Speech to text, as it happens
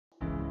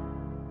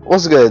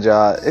What's good,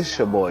 y'all? It's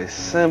your boy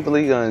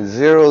Simply Gun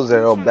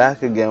 00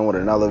 back again with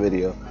another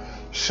video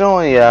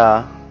showing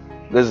y'all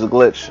this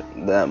glitch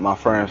that my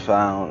friend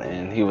found,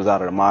 and he was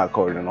out of the mod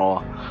court and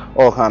all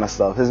kind of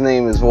stuff. His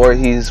name is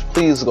Voorhees.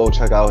 Please go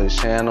check out his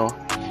channel.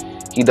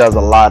 He does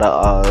a lot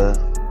of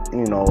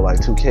you know, like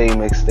 2K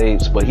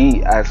mixtapes, but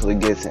he actually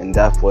gets in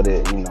depth with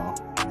it. You know,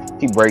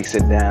 he breaks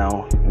it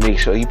down, make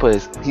sure he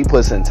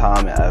puts in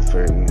time and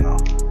effort, you know,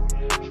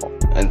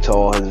 into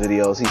all his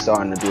videos. He's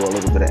starting to do a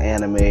little bit of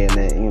anime, and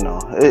then, you know,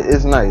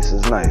 it's nice,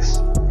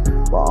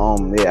 but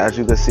yeah, as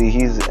you can see,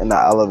 he's in the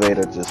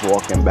elevator just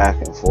walking back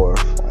and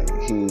forth. Like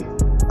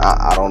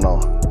I don't know,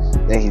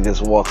 then he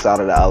just walks out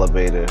of the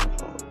elevator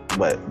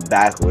but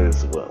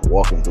backwards, but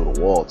walking through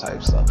the wall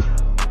type stuff.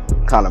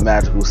 Kind of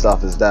magical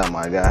stuff is that,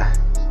 my guy.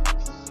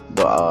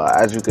 But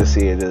as you can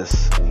see, it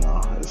is, you know,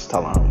 it's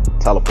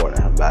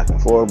teleporting him back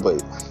and forth.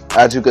 But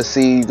as you can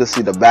see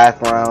the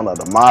background of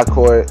the mod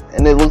court,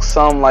 and it looks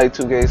something like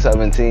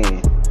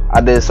 2K17. I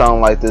did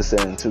something like this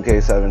in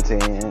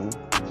 2K17.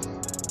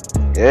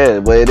 Yeah,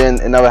 but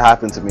it never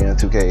happened to me in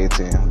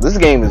 2K18. This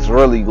game is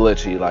really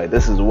glitchy. Like,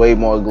 this is way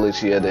more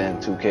glitchier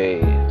than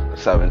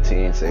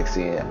 2K17,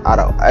 16. Out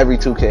of every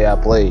 2K I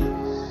played.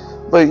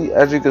 But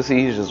as you can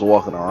see, he's just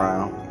walking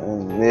around.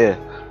 And yeah,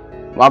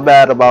 my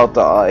bad about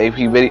the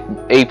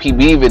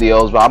APB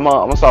videos, but I'm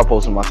gonna start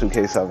posting my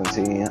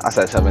 2K17. I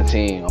said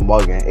 17. I'm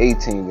bugging.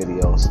 18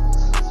 videos.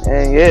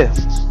 And yeah,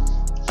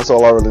 that's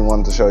all I really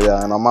wanted to show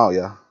y'all, and I'm out,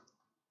 y'all.